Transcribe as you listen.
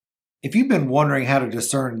If you've been wondering how to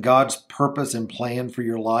discern God's purpose and plan for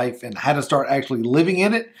your life and how to start actually living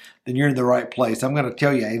in it, then you're in the right place. I'm going to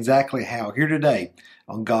tell you exactly how here today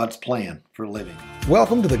on God's Plan for Living.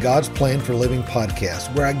 Welcome to the God's Plan for Living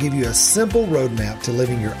podcast, where I give you a simple roadmap to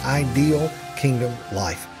living your ideal kingdom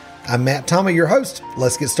life. I'm Matt Thomas, your host.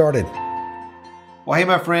 Let's get started. Well, hey,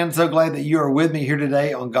 my friend, so glad that you are with me here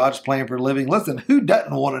today on God's Plan for Living. Listen, who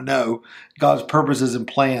doesn't want to know God's purposes and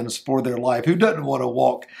plans for their life? Who doesn't want to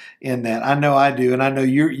walk in that? I know I do, and I know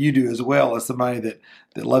you do as well, as somebody that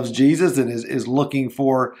loves Jesus and is looking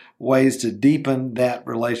for ways to deepen that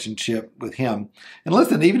relationship with Him. And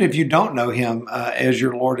listen, even if you don't know Him as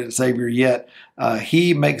your Lord and Savior yet,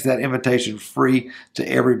 He makes that invitation free to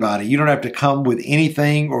everybody. You don't have to come with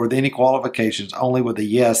anything or with any qualifications, only with a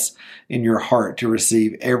yes in your heart to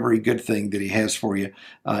receive every good thing that He has for you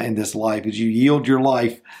in this life as you yield your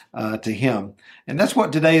life to Him. And that's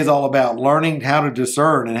what today is all about, learning how to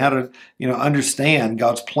discern and how to understand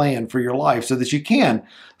God's plan for your life so that you can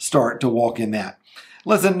start to walk in that.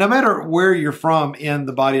 Listen, no matter where you're from in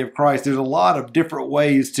the body of Christ, there's a lot of different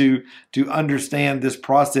ways to understand this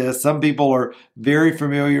process. Some people are very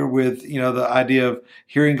familiar with, the idea of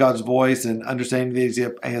hearing God's voice and understanding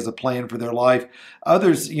that He has a plan for their life.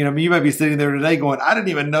 Others, you might be sitting there today going, I didn't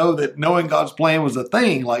even know that knowing God's plan was a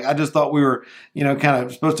thing. Like, I just thought we were, kind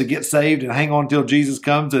of supposed to get saved and hang on till Jesus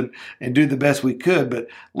comes and do the best we could. But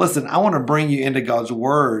listen, I want to bring you into God's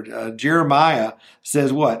word. Jeremiah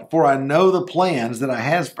says what? For I know the plans that I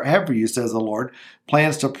have for you, says the Lord,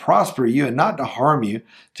 plans to prosper you and not to harm you,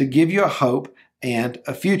 to give you a hope and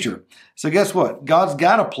a future. So guess what? God's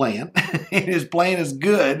got a plan, and His plan is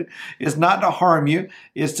good. It's not to harm you.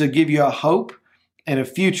 It's to give you a hope and a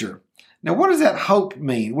future. Now, what does that hope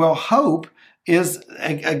mean? Well, hope is,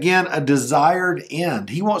 again, a desired end.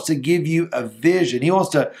 He wants to give you a vision. He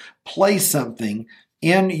wants to place something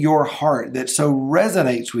in your heart that so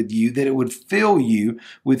resonates with you that it would fill you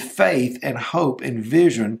with faith and hope and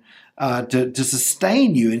vision to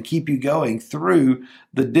sustain you and keep you going through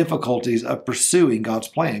the difficulties of pursuing God's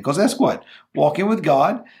plan. Because that's what? Walking with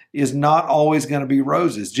God is not always going to be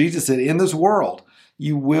roses. Jesus said, in this world,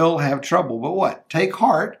 you will have trouble. But what? Take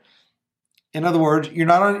heart. In other words, you're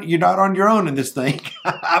not on your own in this thing.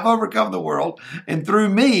 I've overcome the world, and through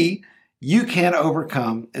me, you can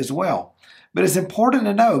overcome as well. But it's important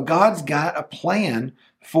to know God's got a plan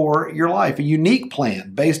for your life, a unique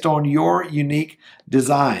plan based on your unique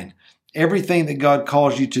design. Everything that God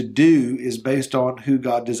calls you to do is based on who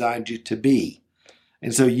God designed you to be.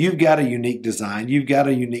 And so you've got a unique design, you've got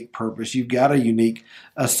a unique purpose, you've got a unique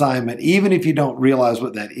assignment. Even if you don't realize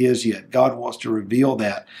what that is yet, God wants to reveal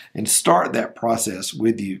that and start that process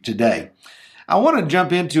with you today. I want to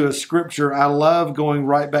jump into a scripture. I love going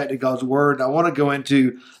right back to God's Word. I want to go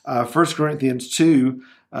into 1 Corinthians 2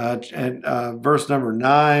 and verse number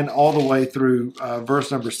 9 all the way through verse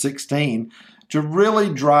number 16 to really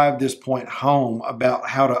drive this point home about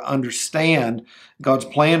how to understand God's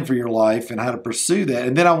plan for your life and how to pursue that.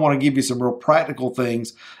 And then I want to give you some real practical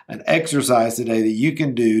things, an exercise today that you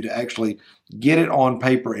can do to actually get it on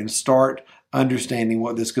paper and start understanding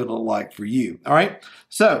what this could look like for you. All right.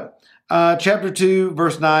 So chapter 2,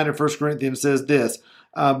 verse 9 of 1 Corinthians says this,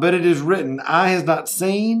 but it is written, eye has not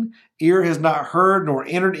seen, ear has not heard, nor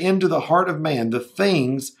entered into the heart of man the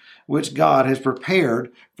things which God has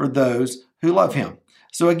prepared for those who love Him.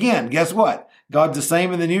 So again, guess what? God's the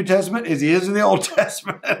same in the New Testament as He is in the Old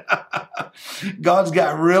Testament. God's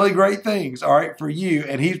got really great things, all right, for you,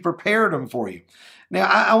 and He's prepared them for you. Now,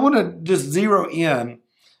 I want to just zero in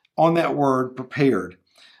on that word prepared,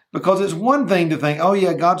 because it's one thing to think, oh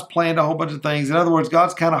yeah, God's planned a whole bunch of things. In other words,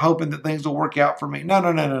 God's kind of hoping that things will work out for me. No.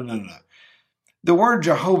 The word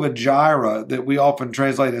Jehovah Jireh that we often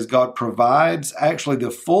translate as God provides, actually the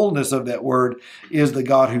fullness of that word is the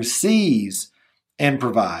God who sees and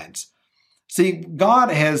provides. See, God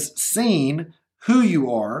has seen who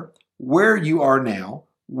you are, where you are now,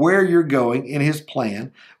 where you're going in His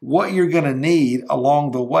plan, what you're going to need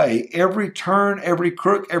along the way, every turn, every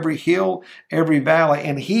crook, every hill, every valley.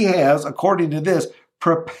 And He has, according to this,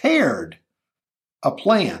 prepared a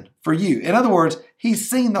plan for you. In other words, He's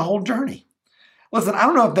seen the whole journey. Listen, I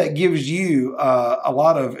don't know if that gives you a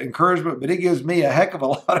lot of encouragement, but it gives me a heck of a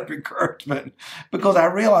lot of encouragement because I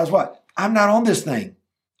realize what? I'm not on this thing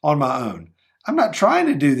on my own. I'm not trying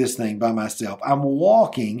to do this thing by myself. I'm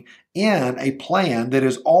walking in a plan that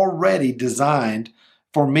is already designed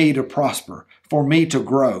for me to prosper, for me to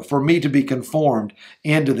grow, for me to be conformed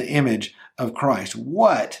into the image of Christ.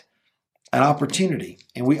 What an opportunity.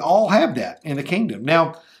 And we all have that in the kingdom.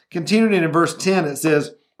 Now, continuing in verse 10, it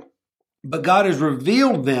says, But God has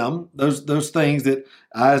revealed them, those things that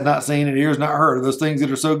eye has not seen and ear has not heard, those things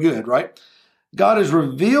that are so good, right? God has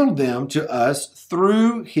revealed them to us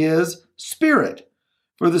through his Spirit.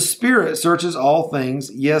 For the Spirit searches all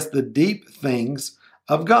things, yes, the deep things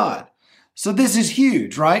of God. So this is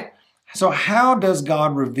huge, right? So how does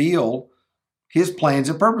God reveal his plans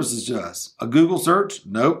and purposes to us? A Google search?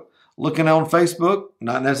 Nope. Looking on Facebook?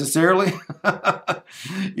 Not necessarily.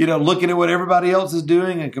 Looking at what everybody else is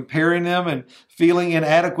doing and comparing them and feeling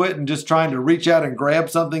inadequate and just trying to reach out and grab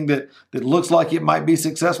something that looks like it might be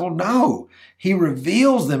successful. No, he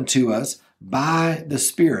reveals them to us by the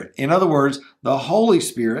Spirit. In other words, the Holy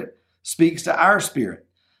Spirit speaks to our spirit.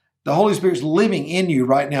 The Holy Spirit's living in you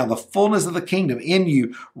right now, the fullness of the kingdom in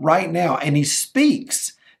you right now, and he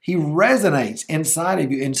speaks. He resonates inside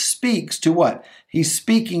of you and speaks to what? He's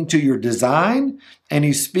speaking to your design, and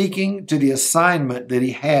he's speaking to the assignment that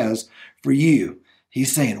he has for you.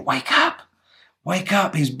 He's saying, wake up, wake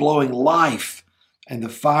up. He's blowing life and the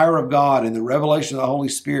fire of God and the revelation of the Holy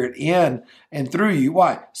Spirit in and through you.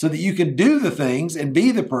 Why? So that you can do the things and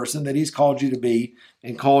be the person that he's called you to be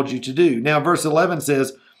and called you to do. Now, verse 11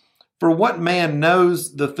 says, for what man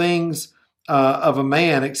knows the things of a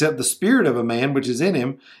man except the spirit of a man which is in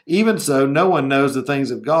him? Even so, no one knows the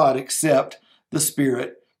things of God except the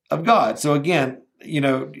Spirit of God. So again,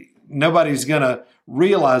 nobody's going to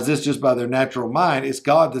realize this just by their natural mind. It's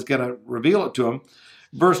God that's going to reveal it to them.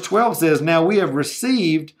 Verse 12 says, now we have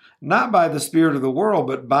received not by the spirit of the world,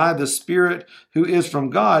 but by the Spirit who is from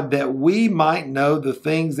God, that we might know the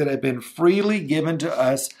things that have been freely given to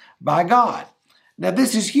us by God. Now,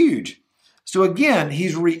 this is huge. So again,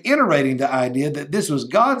 he's reiterating the idea that this was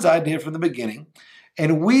God's idea from the beginning,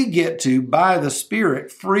 and we get to, by the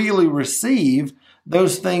Spirit, freely receive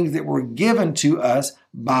those things that were given to us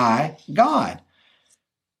by God.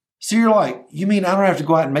 So you're like, you mean I don't have to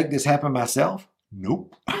go out and make this happen myself?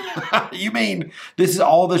 Nope. You mean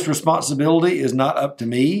all this responsibility is not up to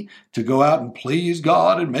me to go out and please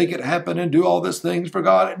God and make it happen and do all these things for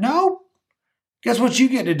God? No. Guess what you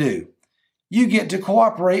get to do? You get to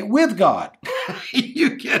cooperate with God.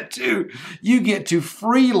 You get to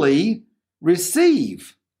freely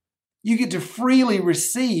receive. You get to freely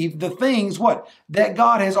receive the things, that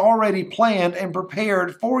God has already planned and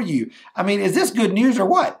prepared for you. I mean, is this good news or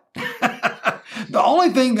what? The only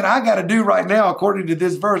thing that I got to do right now, according to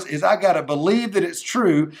this verse, is I got to believe that it's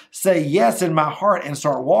true, say yes in my heart, and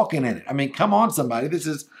start walking in it. I mean, come on, somebody. This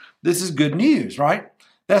is good news, right?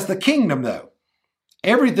 That's the kingdom, though.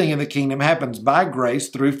 Everything in the kingdom happens by grace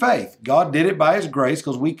through faith. God did it by his grace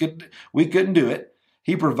because we couldn't do it.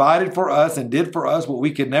 He provided for us and did for us what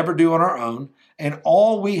we could never do on our own. And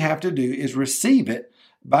all we have to do is receive it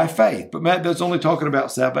by faith. But Matt, that's only talking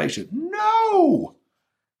about salvation. No!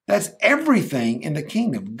 That's everything in the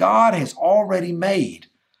kingdom. God has already made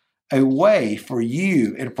a way for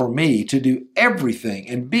you and for me to do everything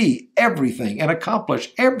and be everything and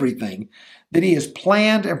accomplish everything that he has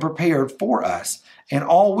planned and prepared for us. And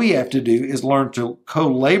all we have to do is learn to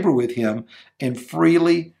co-labor with him and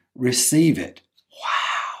freely receive it.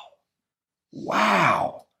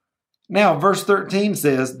 Wow. Now, verse 13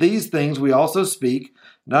 says, these things we also speak,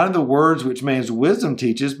 not in the words which man's wisdom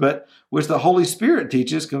teaches, but which the Holy Spirit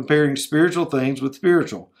teaches, comparing spiritual things with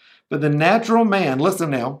spiritual. But the natural man, listen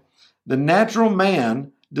now, the natural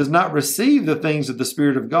man does not receive the things of the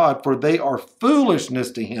Spirit of God, for they are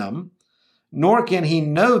foolishness to him, nor can he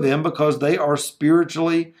know them because they are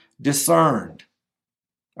spiritually discerned.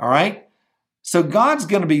 All right? So God's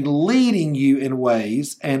going to be leading you in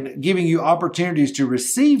ways and giving you opportunities to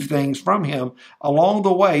receive things from him along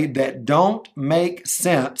the way that don't make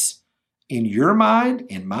sense in your mind,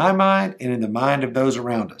 in my mind, and in the mind of those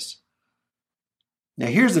around us. Now,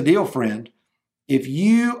 here's the deal, friend. If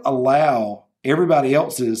you allow everybody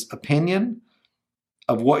else's opinion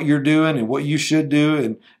of what you're doing and what you should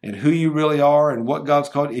do and who you really are and what God's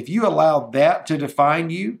called, if you allow that to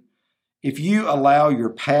define you, if you allow your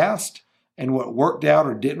past and what worked out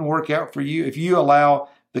or didn't work out for you, if you allow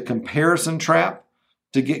the comparison trap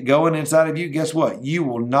to get going inside of you, guess what? You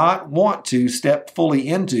will not want to step fully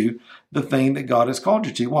into the thing that God has called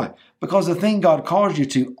you to. Why? Because the thing God calls you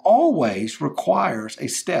to always requires a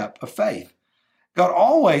step of faith. God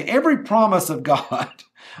always, every promise of God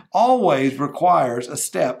always requires a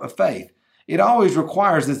step of faith. It always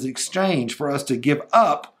requires this exchange for us to give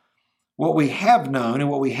up what we have known and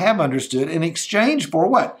what we have understood in exchange for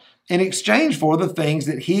what? In exchange for the things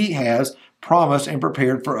that he has promised and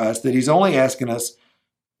prepared for us that he's only asking us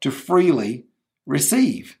to freely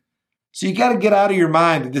receive. So you got to get out of your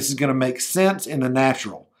mind that this is going to make sense in the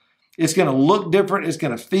natural. It's going to look different. It's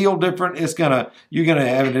going to feel different. You're going to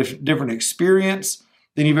have a different experience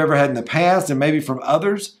than you've ever had in the past and maybe from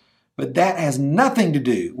others. But that has nothing to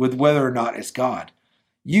do with whether or not it's God.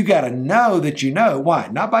 You got to know that you know. Why?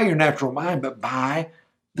 Not by your natural mind, but by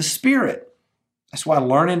the Spirit. That's why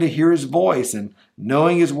learning to hear His voice and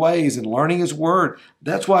knowing His ways and learning His word,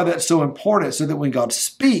 that's why that's so important, so that when God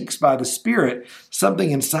speaks by the Spirit,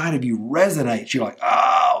 something inside of you resonates. You're like,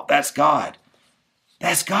 oh, that's God.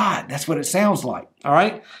 That's God. That's what it sounds like. All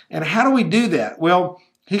right? And how do we do that? Well,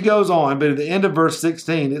 he goes on, but at the end of verse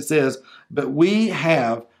 16, it says, but we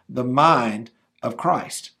have the mind of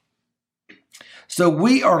Christ. So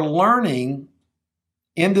we are learning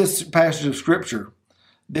in this passage of Scripture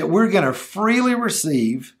that we're going to freely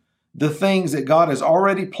receive the things that God has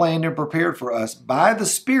already planned and prepared for us by the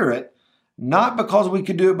Spirit, not because we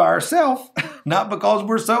could do it by ourselves, not because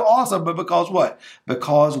we're so awesome, but because what?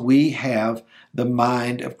 Because we have the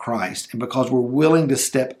mind of Christ and because we're willing to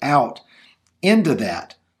step out into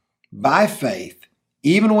that by faith,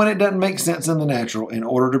 even when it doesn't make sense in the natural, in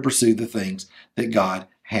order to pursue the things that God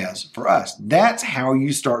has for us. That's how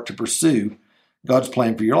you start to pursue God's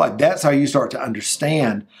plan for your life. That's how you start to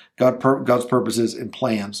understand God's purposes and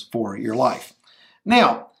plans for your life.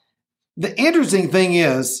 Now, the interesting thing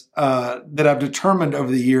is that I've determined over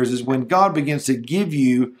the years is when God begins to give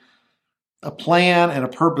you a plan and a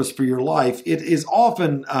purpose for your life, it is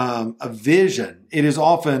often a vision. It is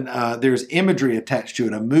often, there's imagery attached to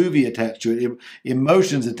it, a movie attached to it,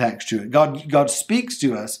 emotions attached to it. God speaks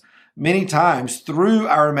to us many times through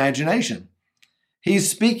our imagination.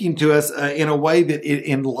 He's speaking to us in a way that it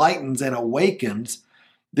enlightens and awakens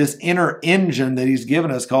this inner engine that He's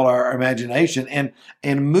given us called our imagination.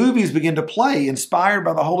 And movies begin to play inspired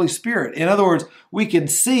by the Holy Spirit. In other words, we can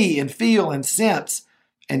see and feel and sense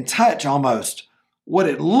and touch almost what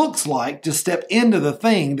it looks like to step into the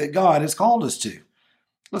thing that God has called us to.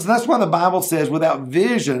 Listen, that's why the Bible says without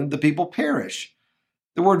vision, the people perish.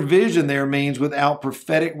 The word vision there means without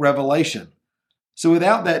prophetic revelation. So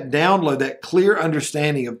without that download, that clear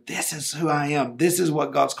understanding of this is who I am, this is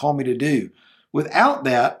what God's called me to do. Without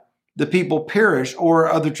that, the people perish, or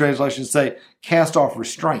other translations say, cast off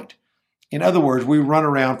restraint. In other words, we run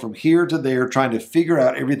around from here to there trying to figure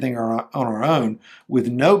out everything on our own with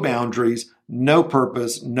no boundaries, no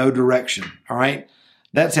purpose, no direction. All right?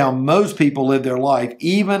 That's how most people live their life,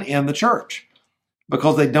 even in the church,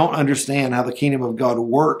 because they don't understand how the kingdom of God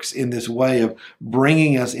works in this way of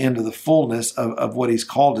bringing us into the fullness of what He's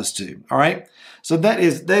called us to. All right? So that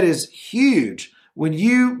is huge. When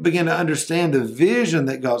you begin to understand the vision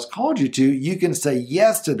that God's called you to, you can say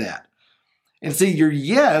yes to that. And see, your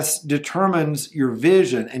yes determines your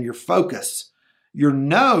vision and your focus. Your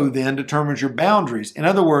no then determines your boundaries. In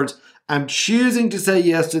other words, I'm choosing to say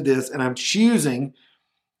yes to this, and I'm choosing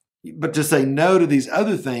but to say no to these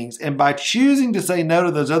other things. And by choosing to say no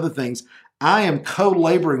to those other things, I am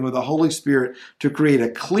co-laboring with the Holy Spirit to create a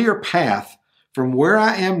clear path from where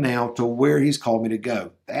I am now to where He's called me to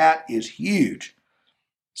go. That is huge.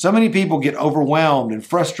 So many people get overwhelmed and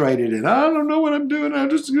frustrated and I don't know what I'm doing. I'm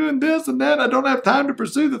just doing this and that. I don't have time to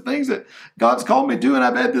pursue the things that God's called me to. And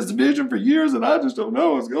I've had this vision for years and I just don't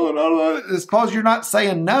know what's going on. It's because you're not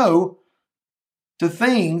saying no to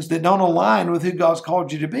things that don't align with who God's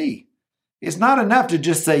called you to be. It's not enough to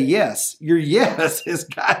just say yes. Your yes has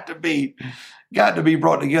got to be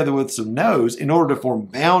brought together with some no's in order to form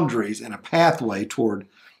boundaries and a pathway toward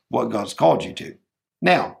what God's called you to.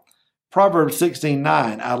 Now, Proverbs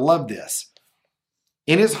 16:9, I love this.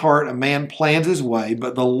 In his heart a man plans his way,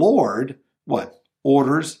 but the Lord, what?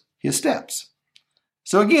 Orders his steps.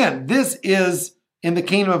 So again, this is in the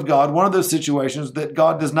kingdom of God, one of those situations that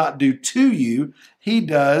God does not do to you, He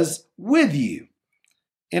does with you.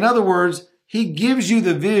 In other words, He gives you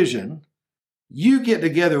the vision. You get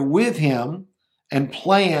together with Him and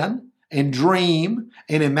plan and dream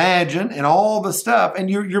and imagine and all the stuff. And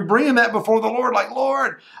you're bringing that before the Lord like,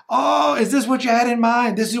 Lord, oh, is this what you had in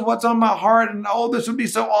mind? This is what's on my heart. And oh, this would be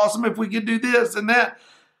so awesome if we could do this and that.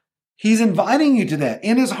 He's inviting you to that.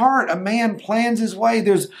 In his heart, a man plans his way.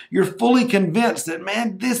 You're fully convinced that,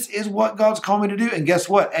 man, this is what God's called me to do. And guess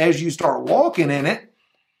what? As you start walking in it,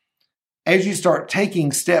 as you start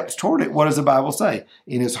taking steps toward it, what does the Bible say?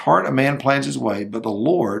 In his heart, a man plans his way, but the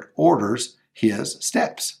Lord orders his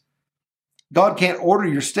steps. God can't order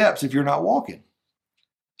your steps if you're not walking.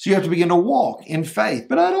 So you have to begin to walk in faith.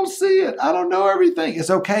 But I don't see it. I don't know everything. It's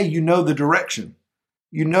okay. You know the direction.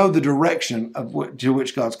 You know the direction to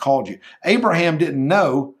which God's called you. Abraham didn't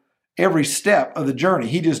know every step of the journey.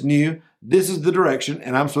 He just knew this is the direction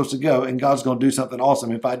and I'm supposed to go and God's going to do something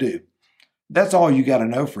awesome if I do. That's all you got to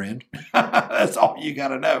know, friend. That's all you got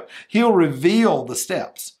to know. He'll reveal the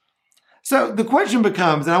steps. So the question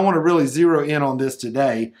becomes, and I want to really zero in on this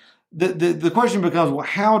today, the question becomes, well,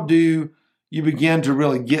 how do you begin to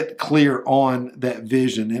really get clear on that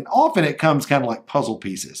vision? And often it comes kind of like puzzle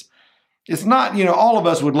pieces. It's not, all of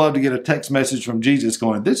us would love to get a text message from Jesus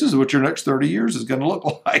going, this is what your next 30 years is going to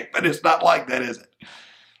look like, but it's not like that, is it?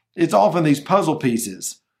 It's often these puzzle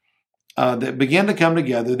pieces that begin to come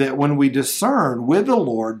together that when we discern with the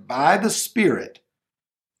Lord by the Spirit,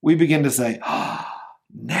 we begin to say,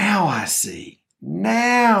 now I see.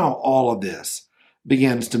 Now all of this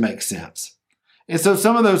begins to make sense. And so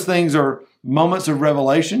some of those things are moments of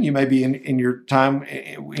revelation. You may be in your time,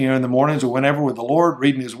 in the mornings or whenever with the Lord,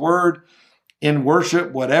 reading His Word, in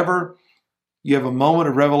worship, whatever. You have a moment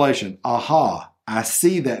of revelation. Aha, I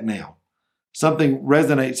see that now. Something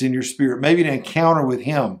resonates in your spirit. Maybe an encounter with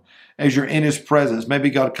Him as you're in His presence. Maybe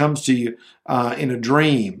God comes to you in a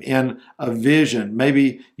dream, in a vision.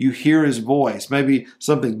 Maybe you hear His voice. Maybe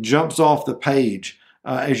something jumps off the page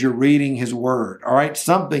as you're reading His Word. All right,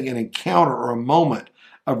 something, an encounter or a moment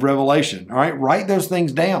of revelation. All right, write those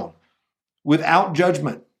things down without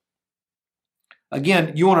judgment.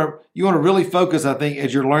 Again, you want to really focus, I think,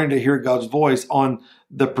 as you're learning to hear God's voice, on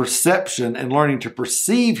the perception and learning to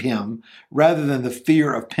perceive Him rather than the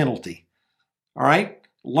fear of penalty. All right?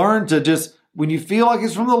 Learn to just, when you feel like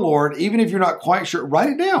it's from the Lord, even if you're not quite sure, write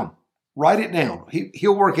it down. Write it down.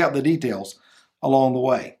 He'll work out the details along the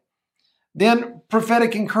way. Then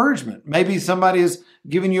prophetic encouragement. Maybe somebody has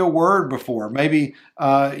given you a word before. Maybe,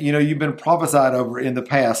 you've been prophesied over in the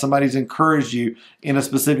past. Somebody's encouraged you in a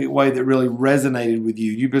specific way that really resonated with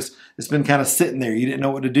you. It's been kind of sitting there. You didn't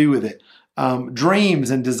know what to do with it.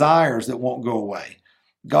 Dreams and desires that won't go away.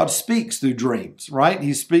 God speaks through dreams, right?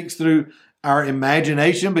 He speaks through our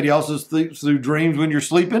imagination, but He also speaks through dreams when you're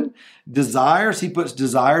sleeping. Desires, He puts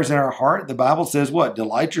desires in our heart. The Bible says what?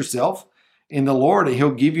 Delight yourself in the Lord, and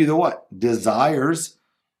He'll give you the what? Desires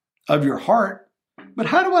of your heart. But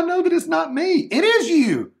how do I know that it's not me? It is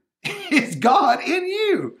you. It's God in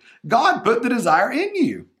you. God put the desire in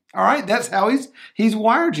you. All right, that's how He's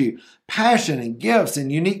wired you. Passion and gifts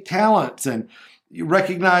and unique talents and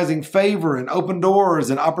recognizing favor and open doors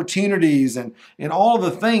and opportunities and all of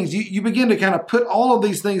the things. You begin to kind of put all of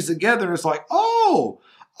these things together. And it's like, all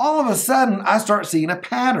of a sudden I start seeing a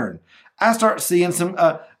pattern. I start seeing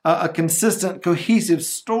a consistent, cohesive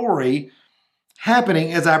story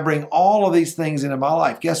happening as I bring all of these things into my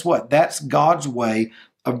life. Guess what? That's God's way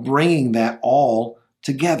of bringing that all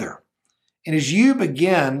together. And as you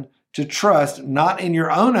begin to trust not in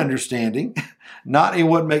your own understanding, not in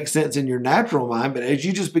what makes sense in your natural mind, but as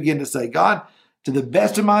you just begin to say, God, to the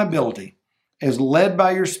best of my ability, as led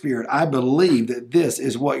by your Spirit, I believe that this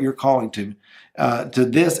is what you're calling to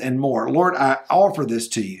this and more. Lord, I offer this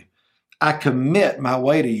to you. I commit my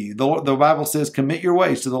way to you. The Bible says, commit your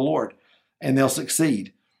ways to the Lord, and they'll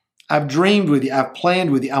succeed. I've dreamed with you. I've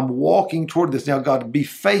planned with you. I'm walking toward this. Now, God, be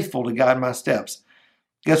faithful to guide my steps.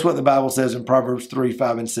 Guess what the Bible says in Proverbs 3,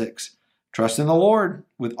 5, and 6? Trust in the Lord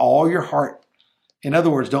with all your heart. In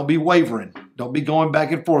other words, don't be wavering. Don't be going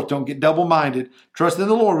back and forth. Don't get double-minded. Trust in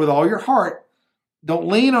the Lord with all your heart. Don't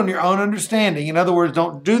lean on your own understanding. In other words,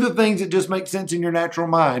 don't do the things that just make sense in your natural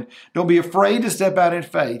mind. Don't be afraid to step out in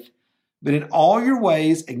faith. But in all your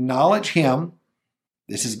ways, acknowledge Him.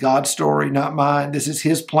 This is God's story, not mine. This is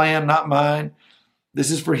His plan, not mine.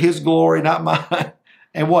 This is for His glory, not mine.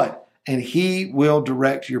 And what? And He will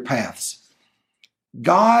direct your paths.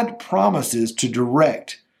 God promises to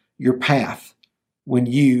direct your path when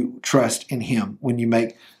you trust in Him, when you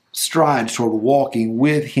make strides toward walking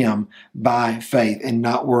with Him by faith and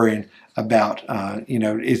not worrying about,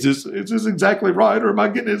 is this exactly right, or am I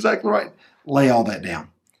getting it exactly right? Lay all that down.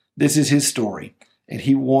 This is His story, and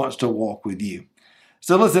He wants to walk with you.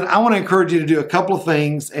 So listen, I want to encourage you to do a couple of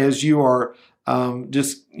things as you are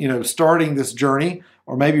starting this journey,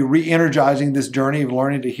 or maybe re-energizing this journey of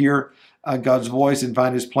learning to hear God's voice and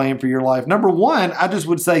find His plan for your life. Number one, I just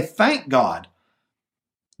would say, thank God.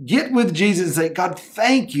 Get with Jesus and say, God,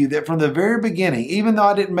 thank you that from the very beginning, even though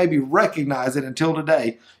I didn't maybe recognize it until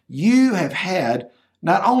today, you have had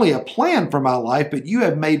not only a plan for my life, but you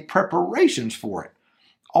have made preparations for it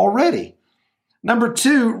already. Number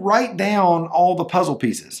two, write down all the puzzle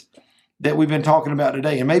pieces that we've been talking about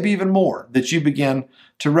today, and maybe even more that you begin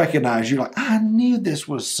to recognize. You're like, I knew this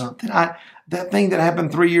was something. That thing that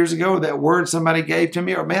happened 3 years ago, that word somebody gave to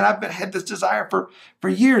me, or man, I've had this desire for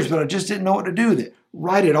years, but I just didn't know what to do with it.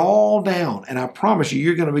 Write it all down, and I promise you,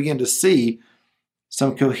 you're going to begin to see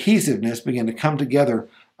some cohesiveness begin to come together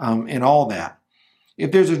in all that.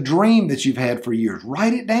 If there's a dream that you've had for years,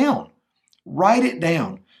 write it down. Write it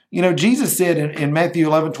down. You know, Jesus said in Matthew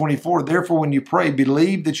 11:24, therefore, when you pray,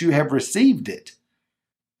 believe that you have received it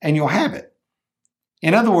and you'll have it.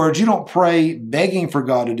 In other words, you don't pray begging for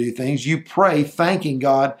God to do things. You pray thanking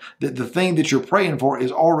God that the thing that you're praying for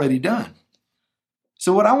is already done.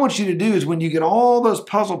 So what I want you to do is when you get all those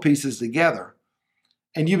puzzle pieces together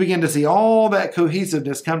and you begin to see all that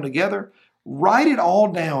cohesiveness come together, write it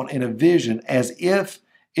all down in a vision as if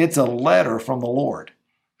it's a letter from the Lord,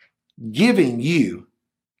 giving you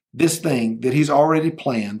this thing that He's already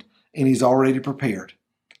planned and He's already prepared.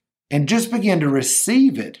 And just begin to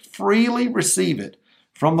receive it, freely receive it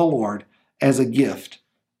from the Lord as a gift.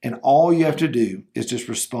 And all you have to do is just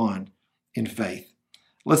respond in faith.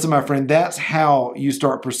 Listen, my friend, that's how you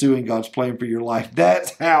start pursuing God's plan for your life.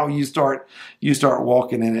 That's how you start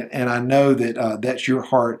walking in it. And I know that that's your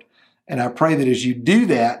heart. And I pray that as you do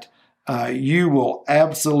that, you will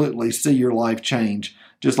absolutely see your life change,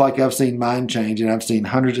 just like I've seen mine change, and I've seen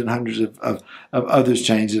hundreds and hundreds of others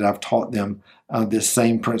change that I've taught them this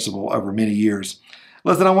same principle over many years.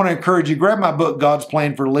 Listen, I want to encourage you, grab my book, God's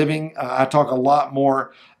Plan for Living. I talk a lot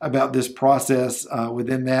more about this process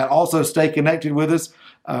within that. Also, stay connected with us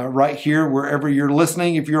right here, wherever you're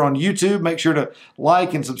listening. If you're on YouTube, make sure to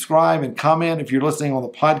like and subscribe and comment. If you're listening on the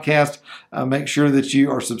podcast, make sure that you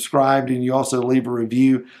are subscribed and you also leave a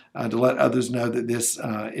review to let others know that this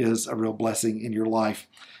is a real blessing in your life.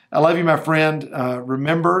 I love you, my friend.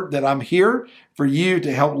 Remember that I'm here for you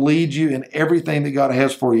to help lead you in everything that God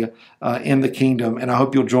has for you in the kingdom. And I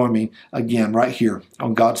hope you'll join me again right here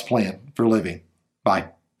on God's Plan for Living. Bye.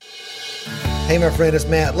 Hey, my friend, it's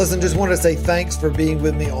Matt. Listen, just wanted to say thanks for being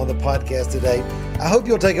with me on the podcast today. I hope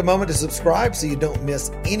you'll take a moment to subscribe so you don't miss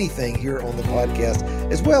anything here on the podcast,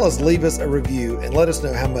 as well as leave us a review and let us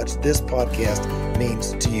know how much this podcast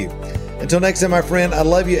means to you. Until next time, my friend, I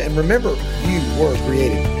love you. And remember, you were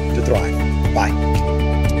created to thrive.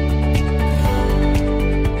 Bye.